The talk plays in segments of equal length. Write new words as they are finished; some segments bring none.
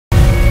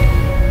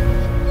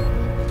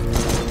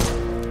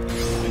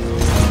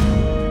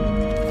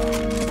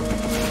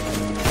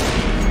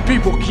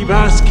People keep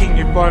asking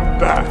if I'm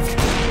back,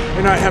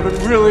 and I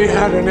haven't really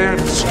had an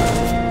answer.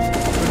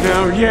 But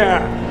now,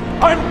 yeah,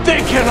 I'm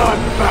thinking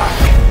I'm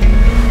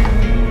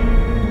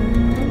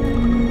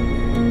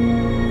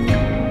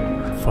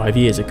back. 5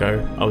 years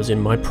ago, I was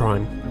in my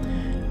prime.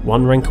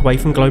 One rank away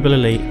from global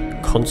elite,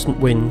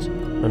 constant wins,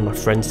 and my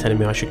friends telling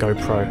me I should go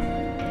pro.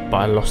 But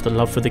I lost the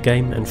love for the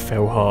game and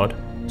fell hard,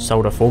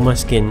 sold off all my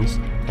skins,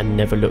 and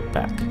never looked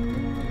back.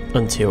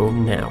 Until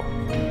now.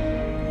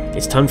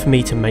 It's time for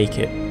me to make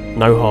it.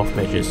 No half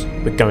measures,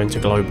 we're going to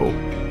global.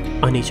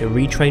 I need to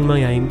retrain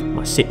my aim,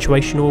 my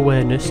situational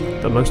awareness,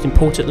 but most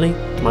importantly,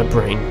 my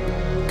brain.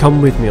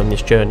 Come with me on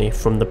this journey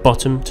from the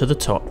bottom to the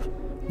top.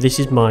 This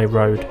is my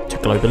road to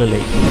global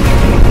elite.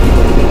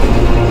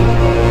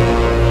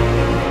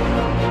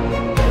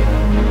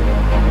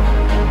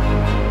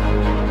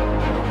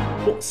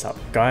 What's up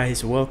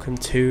guys, welcome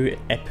to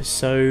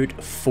episode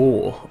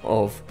 4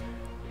 of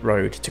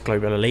Road to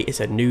Global Elite. It's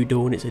a new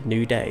dawn, it's a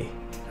new day.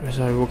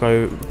 So we'll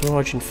go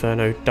Large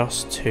Inferno,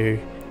 Dust 2,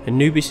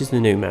 Anubis is the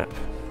new map.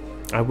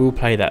 I will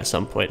play that at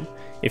some point.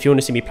 If you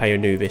want to see me play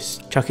Anubis,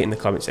 chuck it in the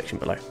comment section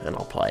below and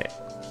I'll play it.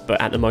 But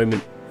at the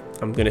moment,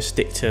 I'm going to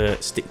stick to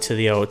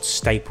the old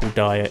staple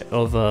diet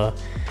of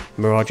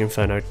Mirage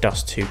Inferno,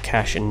 Dust 2,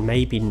 Cash and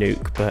maybe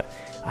Nuke, but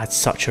I had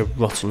such a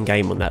rotten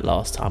game on that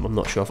last time, I'm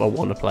not sure if I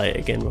want to play it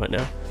again right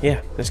now.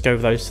 Yeah, let's go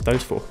with those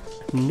four.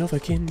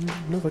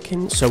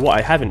 Novakin. So what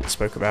I haven't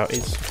spoke about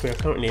is we are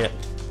currently at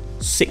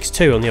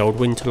 6-2 on the old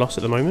win to loss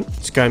at the moment.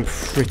 It's going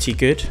pretty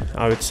good,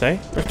 I would say.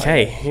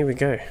 Okay, here we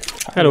go.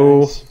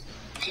 Hello.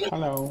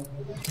 Hello.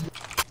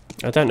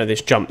 I don't know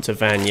this jump to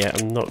van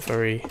yet, I'm not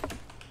very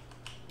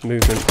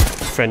movement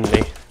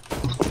friendly.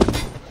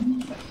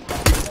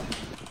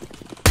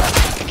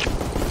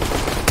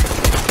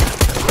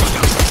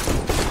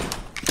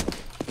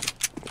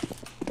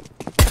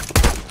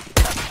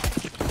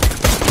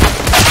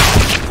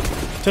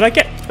 Did I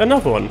get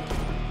another one?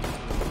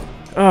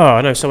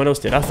 Oh, no, someone else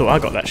did. I thought I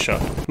got that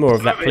shot. More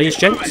of that, please,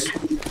 gents.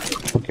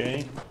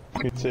 Okay,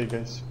 good say,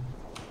 guys.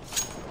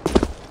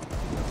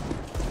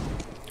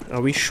 Are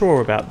we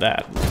sure about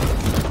that?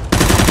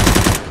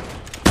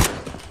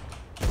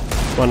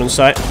 One on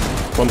site.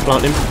 One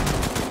planting.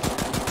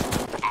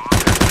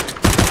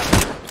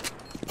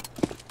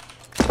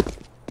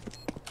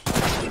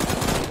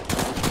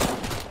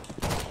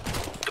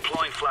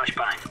 Deploying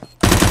flashbang.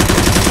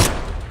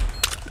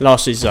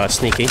 Last is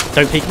sneaky.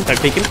 Don't peek him,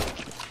 don't peek him.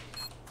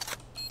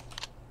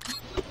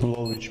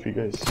 Low HP,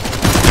 guys.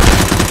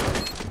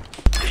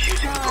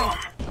 Defusing the bomb.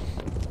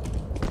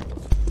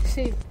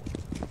 Save.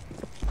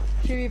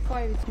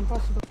 GFA, it's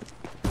impossible.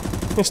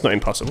 It's not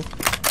impossible.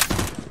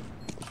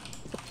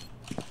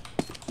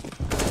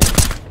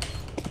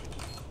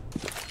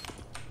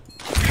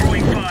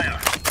 Throwing fire.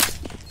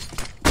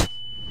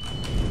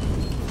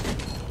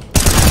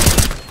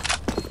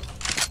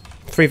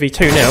 3v2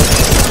 now.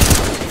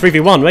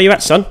 3v1, where you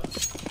at, son?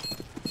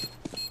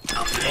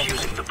 I'm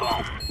defusing the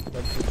bomb.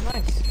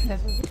 Nice.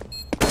 That's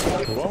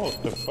Wow, what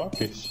the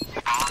fuck is?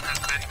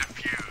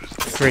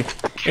 3.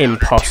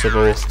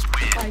 Impossible. I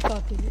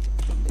thought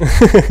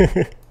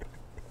it.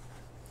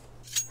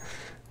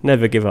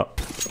 Never give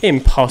up.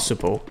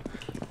 Impossible.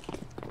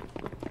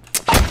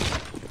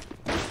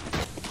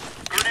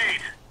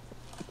 Grenade.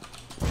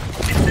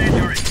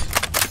 Incendiary.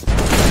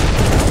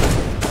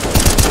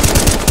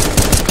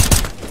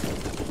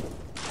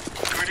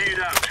 Grenade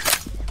out.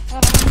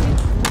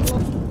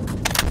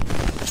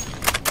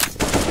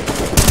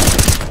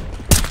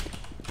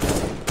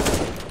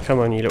 Come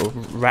on, you little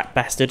rat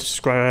bastard.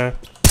 Square.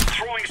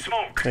 Throwing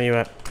smoke. Where you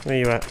at? Where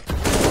you at?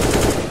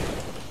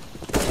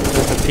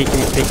 Peeking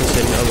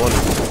I want.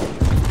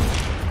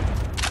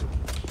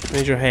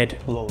 Where's your head?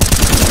 Low.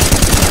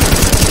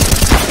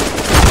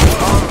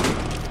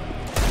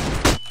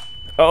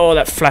 Oh,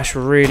 that flash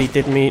really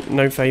did me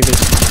no favours.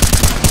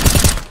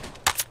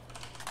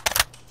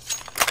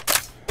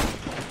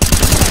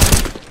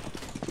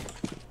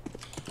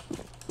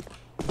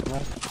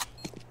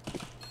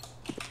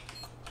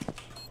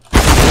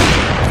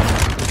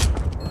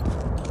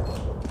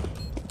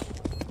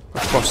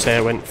 My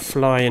crosshair went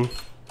flying.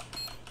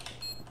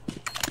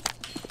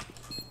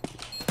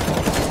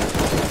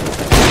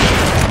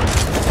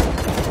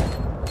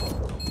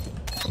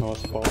 No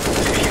spot.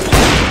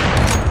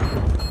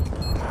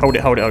 Hold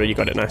it, you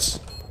got it, nice.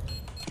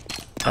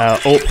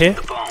 AWP here.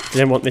 Does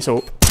anyone want this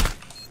AWP?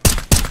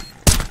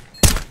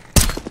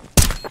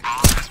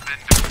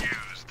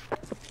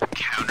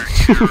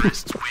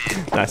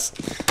 Nice.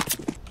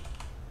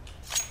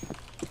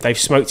 They've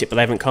smoked it, but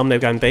they haven't come, they're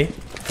going B.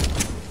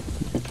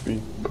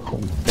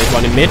 There's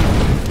one in mid.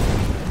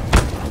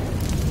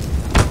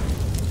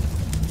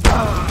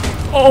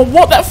 Oh,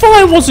 what? That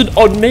fire wasn't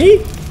on me!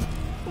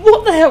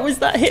 What the hell was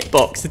that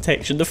hitbox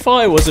detection? The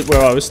fire wasn't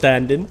where I was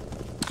standing.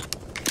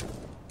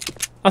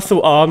 I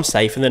thought, oh, I'm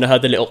safe, and then I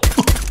heard the little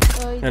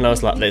and I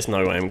was like, there's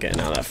no way I'm getting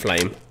out of that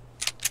flame.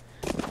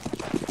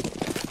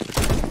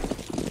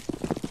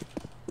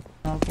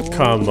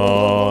 Come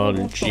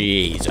on,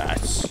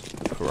 Jesus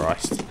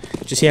Christ.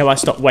 Just see how I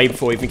stopped way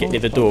before we even get near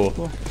the door.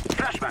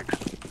 Flashback.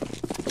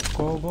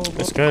 Go, go, go.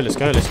 Let's go, let's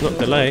go, let's not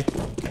delay.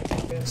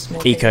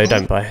 Eco,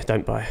 don't buy,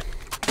 don't buy.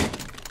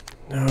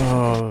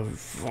 Oh,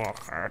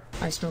 fuck.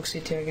 I smoke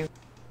CT again.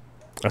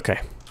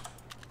 Okay.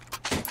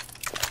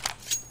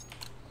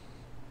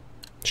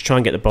 Let's try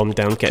and get the bomb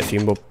down, get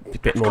a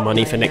bit more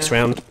money for next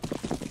round.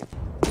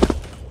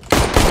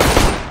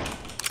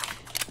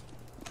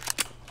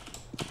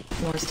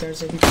 More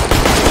stairs again.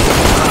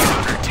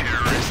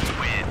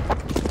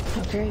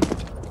 Okay.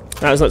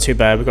 That was not too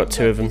bad, we got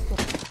 2 of them.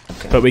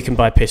 Okay. But we can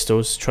buy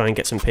pistols, try and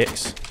get some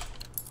picks.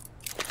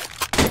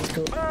 Let's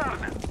go.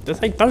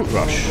 They don't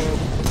rush.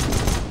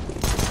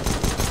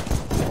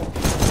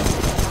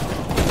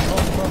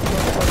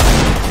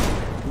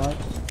 Nice.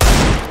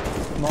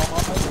 No, nice.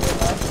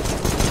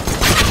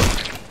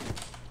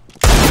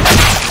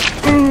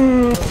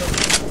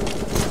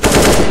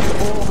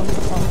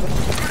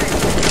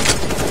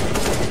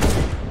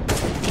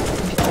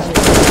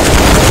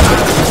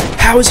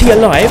 How is he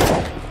alive?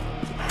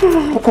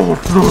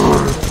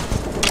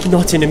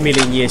 Not in a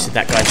million years should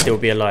that guy still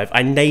be alive.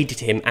 I naded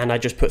him and I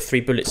just put 3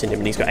 bullets in him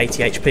and he's got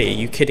 80 HP. Are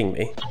you kidding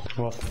me?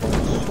 What?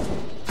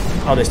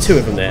 Oh, there's 2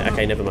 of them there.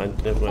 Okay, never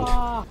mind, never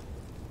mind.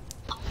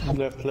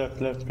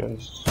 Left,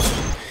 guys.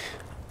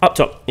 Up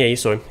top. Yeah, you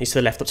saw him. He's to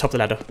the left, up top of the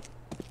ladder.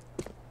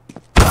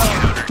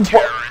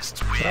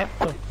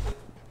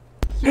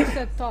 He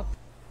said top.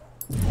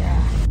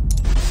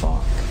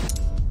 Fuck.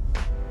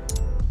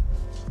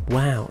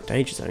 Wow,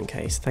 danger zone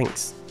case.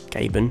 Thanks,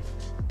 Gaben.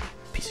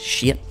 Piece of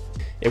shit.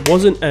 It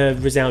wasn't a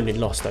resounding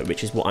loss though,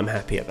 which is what I'm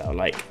happy about.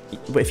 Like,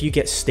 if you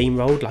get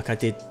steamrolled like I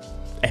did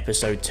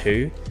episode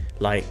 2,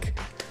 like,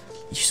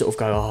 you sort of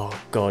go,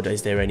 oh god,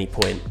 is there any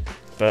point?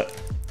 But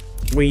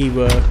we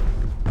were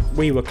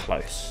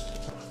close,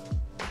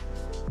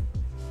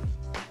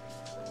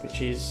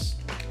 which is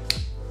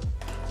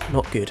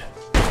not good.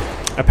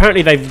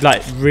 Apparently they've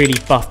like really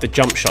buffed the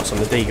jump shots on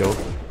the Deagle.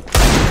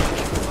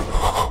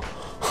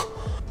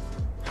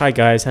 Hi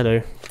guys,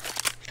 hello.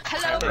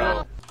 Hello,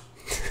 bro.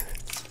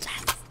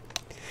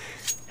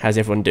 How's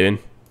everyone doing?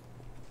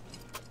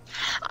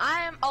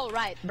 I'm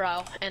alright,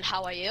 bro. And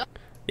how are you?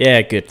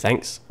 Yeah, good,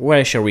 thanks.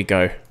 Where shall we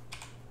go?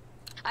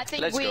 I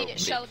think Let's we go B.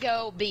 shall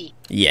go B.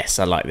 Yes,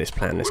 I like this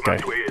plan. Let's go.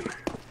 Win.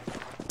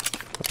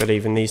 I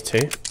believe in these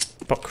 2.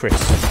 But Chris.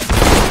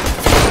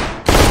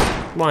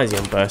 Why is he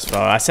on burst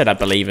fire? I said I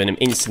believe in him.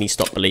 Instantly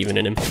stopped believing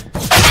in him.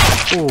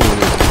 Ooh.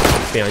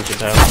 Behind your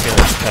tail. Behind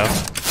your tail.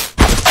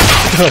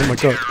 Oh my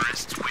god.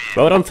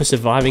 Well done for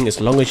surviving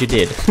as long as you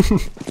did.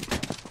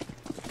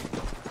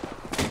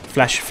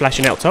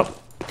 Flashing out top.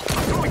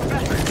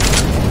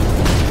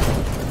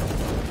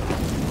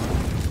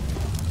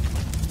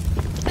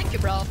 Thank you,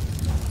 bro.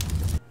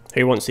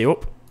 Who wants the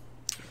up?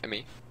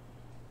 Me.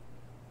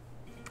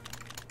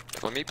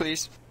 For me,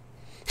 please.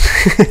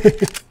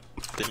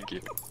 Thank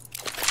you.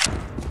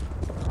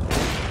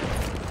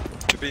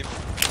 To be.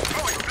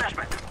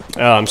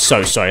 Oh, I'm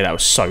so sorry. That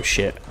was so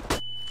shit.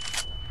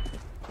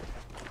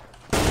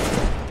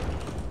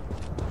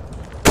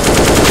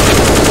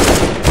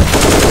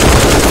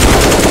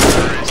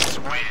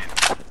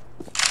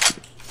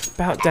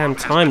 About damn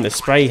time the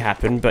spray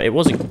happened, but it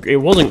wasn't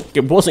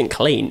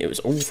clean. It was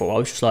awful. I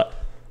was just like,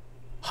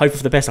 hope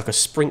for the best, like a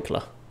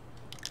sprinkler.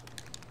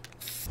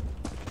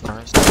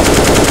 Nice.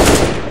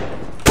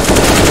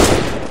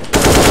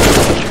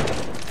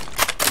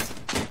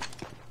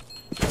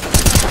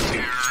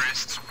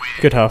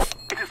 Good half.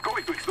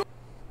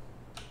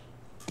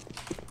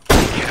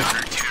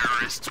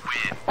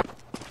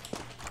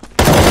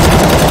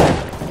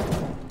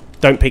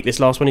 Don't peek this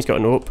last one. He's got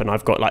an AWP, and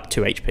I've got like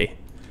 2 HP.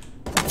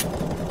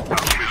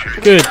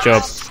 Good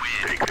job.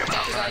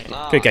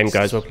 Good game,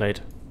 guys. Well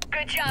played.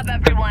 Good job,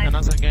 everyone.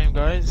 Another game,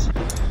 guys.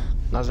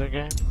 Another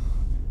game.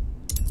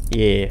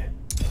 Yeah.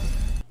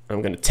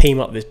 I'm going to team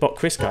up this bot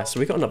Chris, guys. So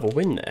we got another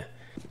win there.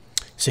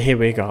 So here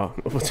we go.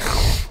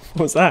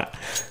 What's that?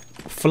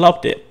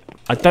 Flubbed it.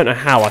 I don't know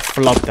how I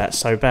flubbed that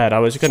so bad. I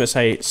was going to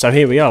say, so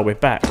here we are. We're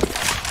back.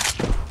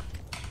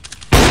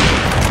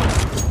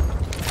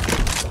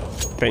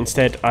 But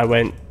instead I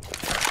went...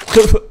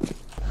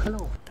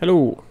 Hello.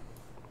 Hello.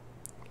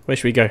 Where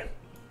should we go?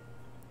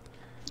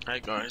 Hi,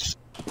 guys.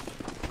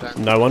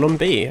 No one on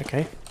B,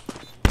 okay.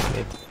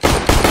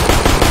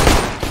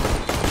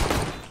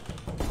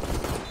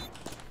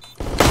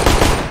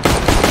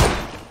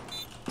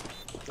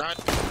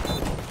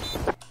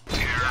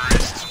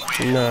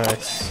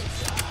 Nice.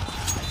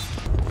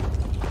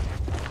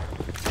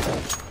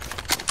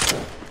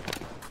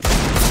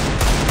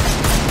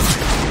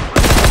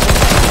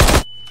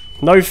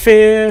 No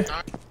fear.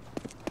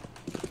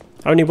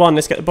 Only one.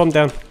 Let's get the bomb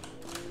down.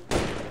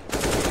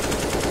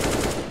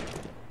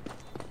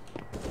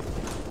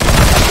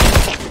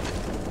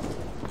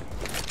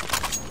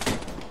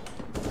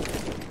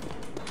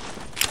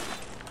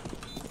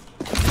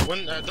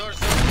 One doors.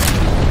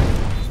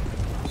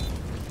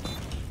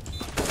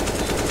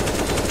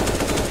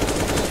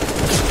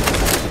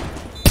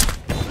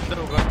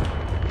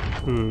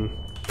 Hmm.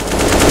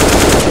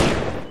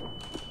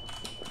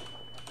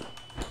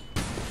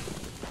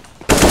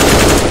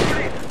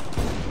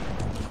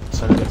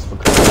 Sorry guys for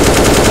coming.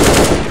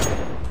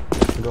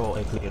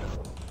 clear.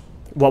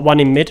 What, one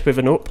in mid with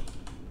an up?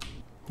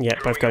 Yeah,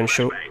 both going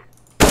short.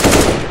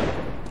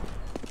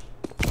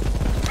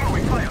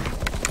 Throwing fire.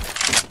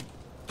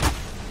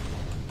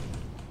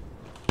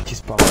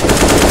 He's popped.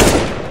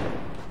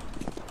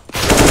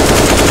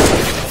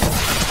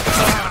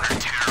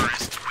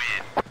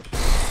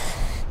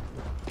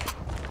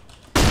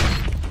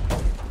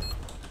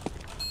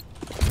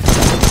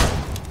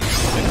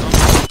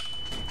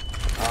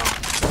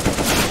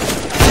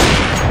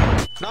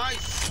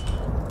 Nice!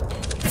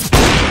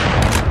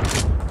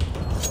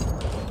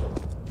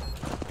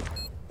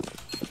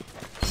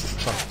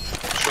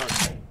 Short.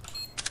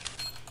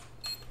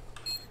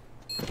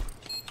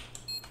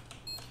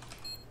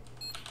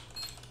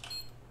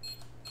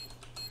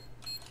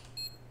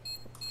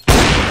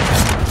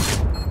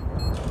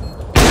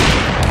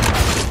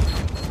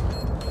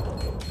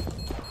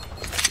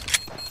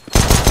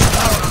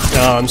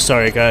 Oh, I'm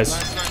sorry, guys.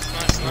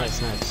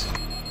 Nice.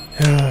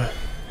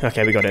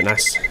 Okay, we got it,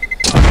 nice.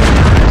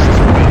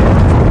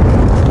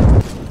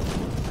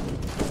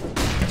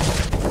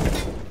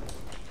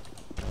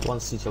 One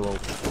city low.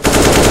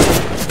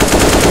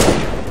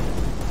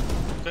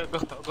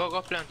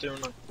 Go plant your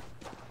now.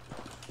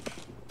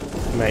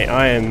 Mate,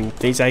 I am...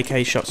 These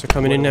AK shots are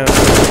coming in now.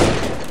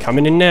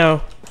 Coming in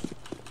now.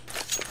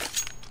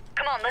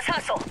 Come on, let's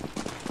hustle.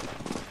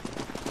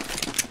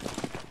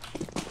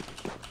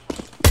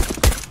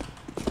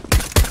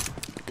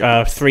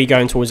 Three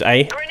going towards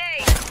A.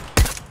 Grenade.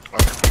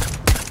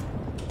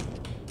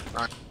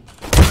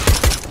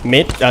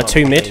 Mid,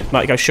 two mid.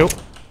 Might go short.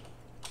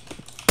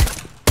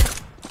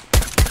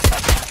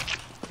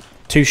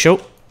 Two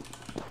short.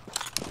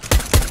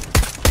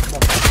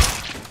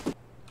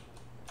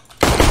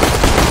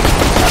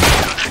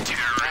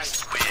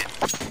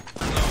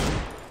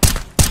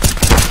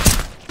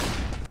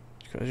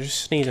 I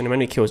just sneeze on him. How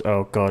many kills?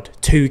 Oh god,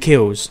 2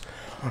 kills.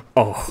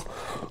 Oh,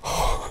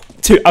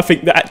 two. I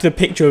think that the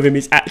picture of him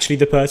is actually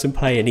the person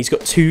playing. He's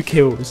got 2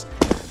 kills.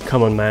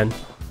 Come on, man.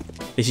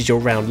 This is your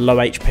round. Low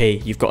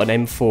HP. You've got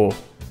an M4.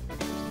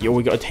 You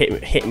all got to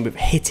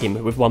hit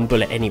him with one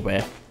bullet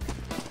anywhere.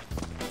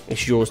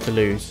 It's yours to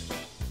lose.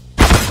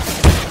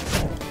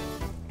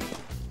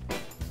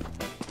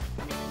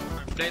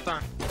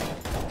 Playtime.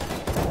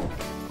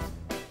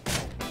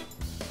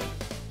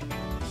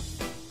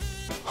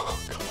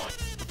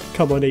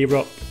 Come on,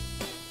 E-Rock.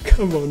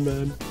 Come on,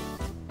 man.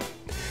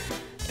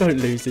 Don't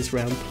lose this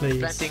round,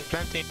 please.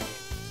 Planting.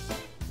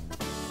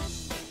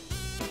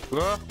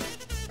 Go.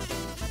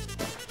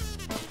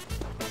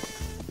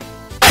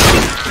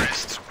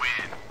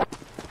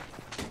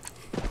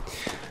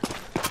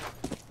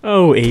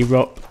 Oh,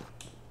 E-Rock.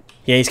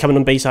 Yeah, he's coming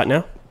on B site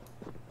now.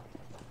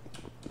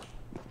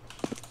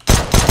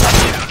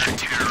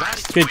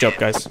 Good job,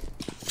 guys.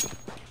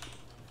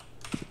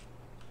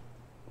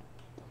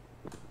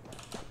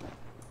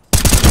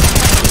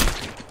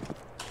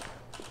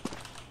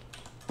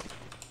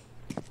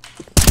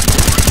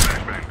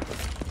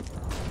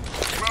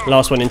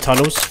 Last one in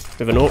tunnels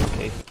with an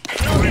AWP.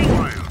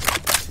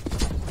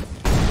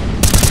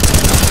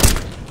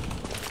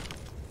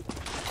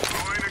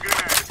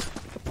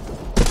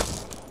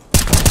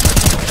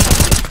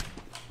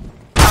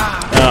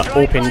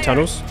 AWP in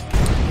tunnels.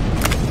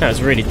 That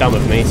was really dumb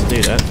of me to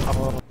do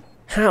that.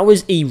 How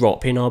is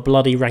E-Rop in our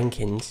bloody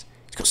rankings?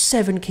 He's got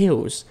 7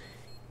 kills.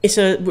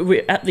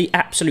 We're at the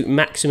absolute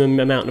maximum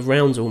amount of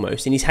rounds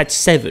almost, and he's had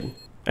 7.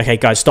 Okay,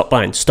 guys, stop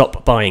buying.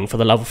 Stop buying, for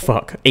the love of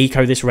fuck.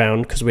 Eco this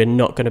round, because we're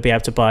not going to be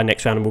able to buy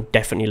next round, and we'll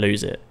definitely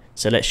lose it.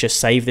 So let's just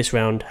save this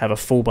round, have a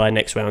full buy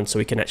next round, so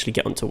we can actually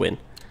get on to win.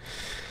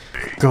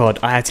 God,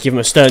 I had to give him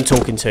a stern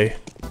talking to.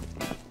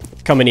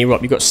 Come on,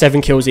 E-Rop. You've got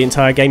 7 kills the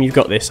entire game. You've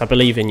got this. I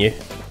believe in you.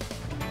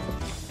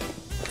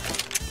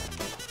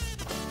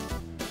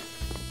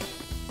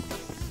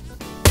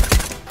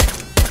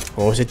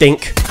 Oh, it's a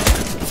dink.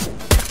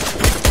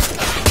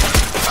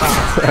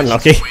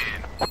 Unlucky.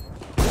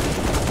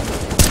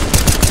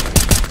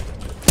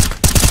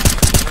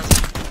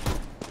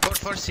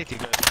 For city,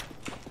 guys.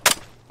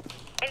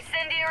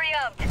 Incendiary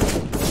up.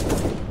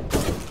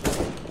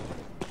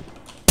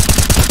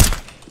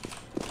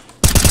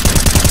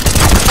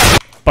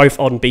 Both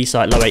on B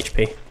site, low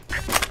HP.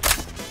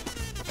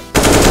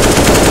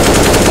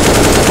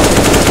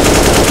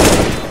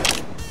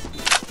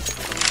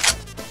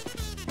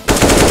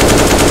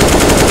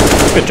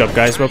 Good job,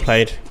 guys. Well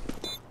played.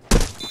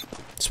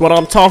 That's what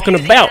I'm talking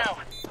about.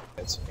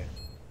 That's okay.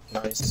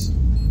 Nice.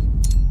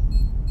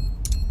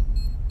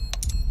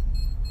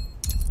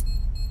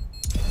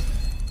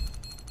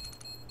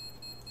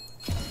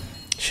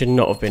 Should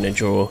not have been a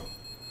draw.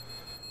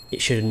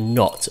 It should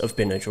not have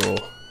been a draw.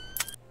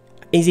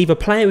 He's either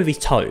playing with his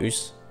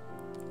toes,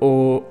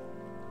 or...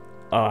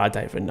 Oh, I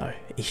don't even know.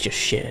 He's just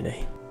shit, isn't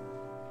he?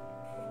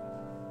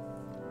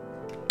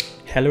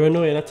 Hella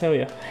annoying, I tell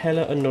you.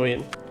 Hella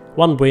annoying.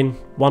 1 win,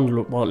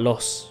 1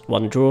 loss,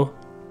 1 draw.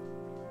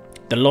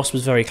 The loss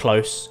was very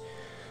close.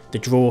 The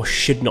draw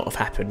should not have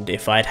happened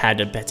if I had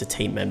had a better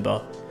team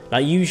member.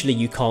 Like, usually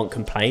you can't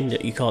complain.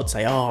 You can't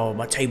say, oh,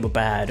 my team were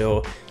bad,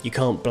 or you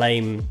can't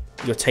blame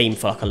your team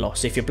for like a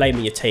loss. If you're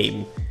blaming your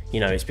team, you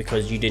know, it's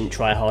because you didn't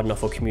try hard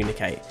enough or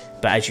communicate.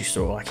 But as you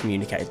saw, I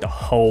communicated the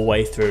whole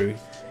way through,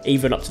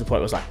 even up to the point where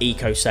it was like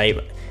eco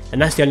save,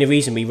 and that's the only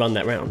reason we won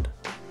that round.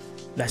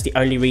 That's the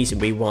only reason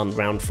we won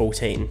round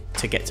 14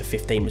 to get to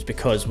 15 was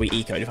because we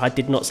ecoed. If I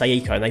did not say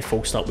eco and they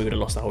full stop, we would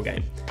have lost the whole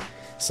game.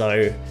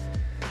 So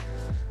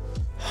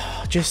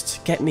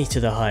just get me to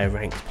the higher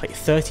ranks. Play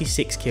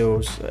 36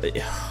 kills.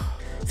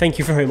 Thank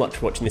you very much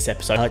for watching this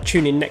episode.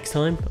 Tune in next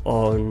time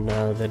on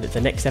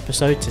the next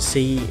episode to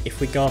see if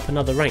we go up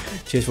another rank.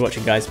 Cheers for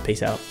watching, guys.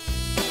 Peace out.